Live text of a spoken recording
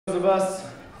Of us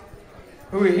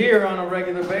who are here on a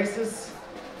regular basis.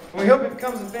 And we hope it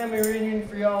becomes a family reunion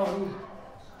for y'all who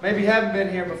maybe haven't been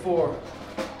here before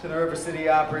to the River City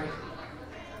Opry.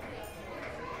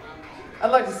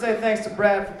 I'd like to say thanks to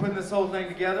Brad for putting this whole thing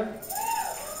together.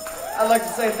 I'd like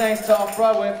to say thanks to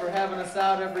Off-Broadway for having us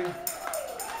out every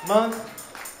month,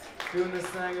 doing this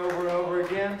thing over and over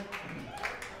again.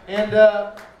 And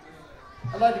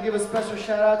I'd like to give a special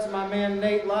shout out to my man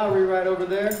Nate Lowry right over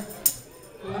there.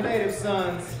 The Native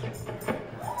Sons.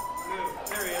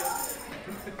 There he is.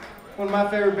 One of my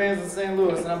favorite bands in St.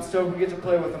 Louis, and I'm stoked we get to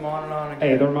play with them on and on again.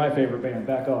 Hey, they're my favorite band.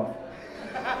 Back off.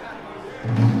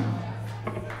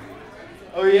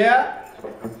 Oh yeah?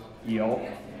 Yo.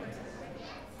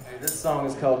 Hey, this song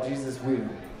is called Jesus Will.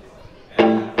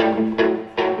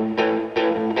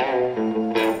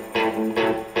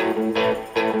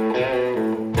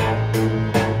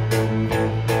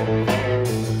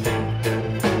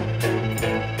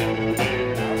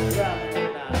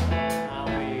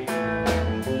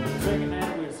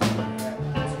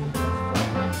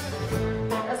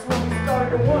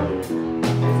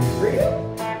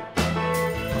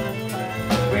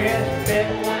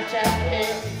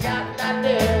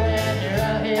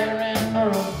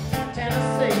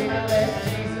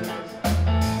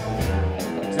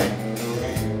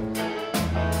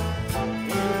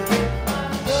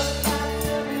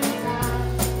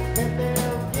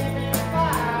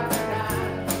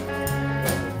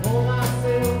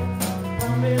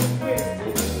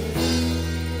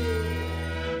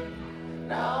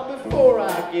 Before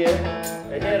I get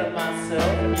ahead of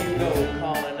myself, you know,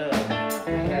 calling up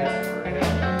Pastor.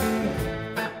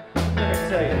 Let me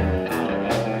tell you.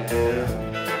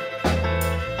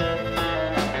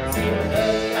 See the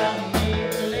love come me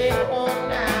late one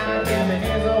night, him and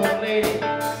his old lady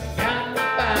got the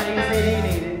bodies that he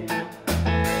needed.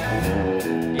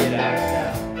 Get out of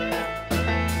town.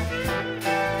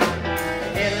 The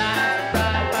headlights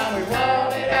bright while we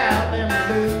rolled it out, them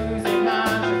bluesy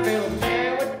minds are feeling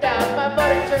mad with doubt. My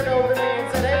buddy turned over to me and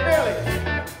said, "Hey Billy,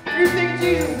 do you think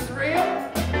Jesus is real?"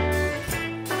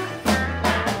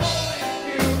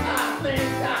 I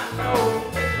think I know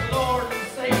that the Lord and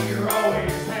Savior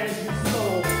always has your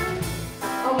soul.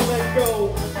 I'm gonna let go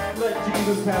and let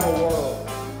Jesus have a whirl.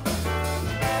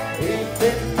 He's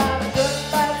been my church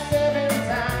about 7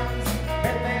 times,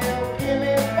 and they'll give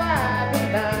me 5 and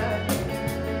 9.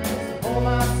 For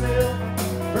myself,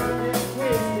 burning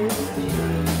twisted steel.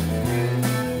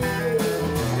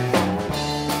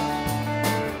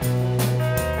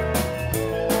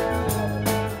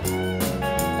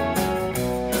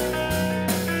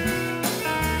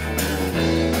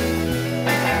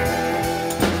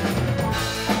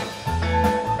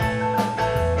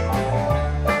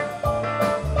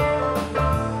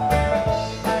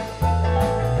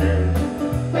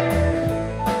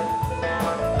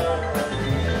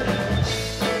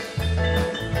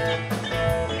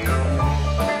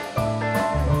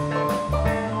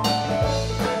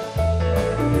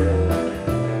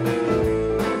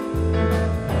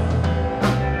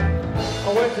 I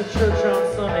went to church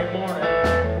on Sunday morning.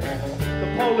 The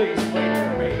police waited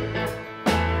for me.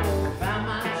 Found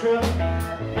my truck,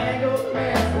 mangled the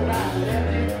mess that I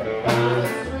left it by the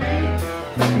street.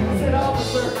 I said,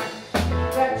 "Officer,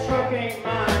 that truck ain't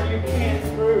mine. You can't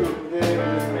prove that it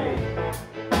was me."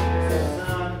 He said,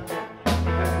 "Son,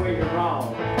 that's where you're wrong.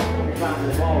 You found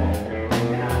the wall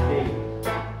and I did."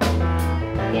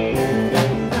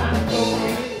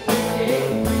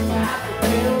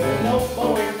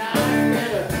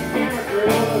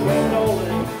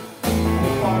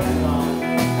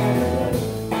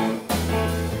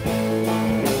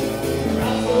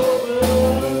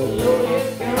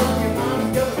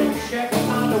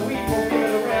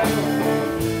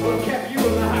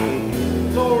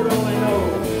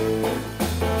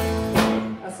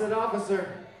 "Officer,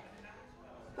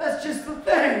 that's just the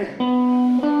thing."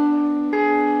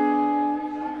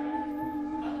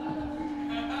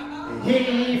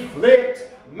 He flipped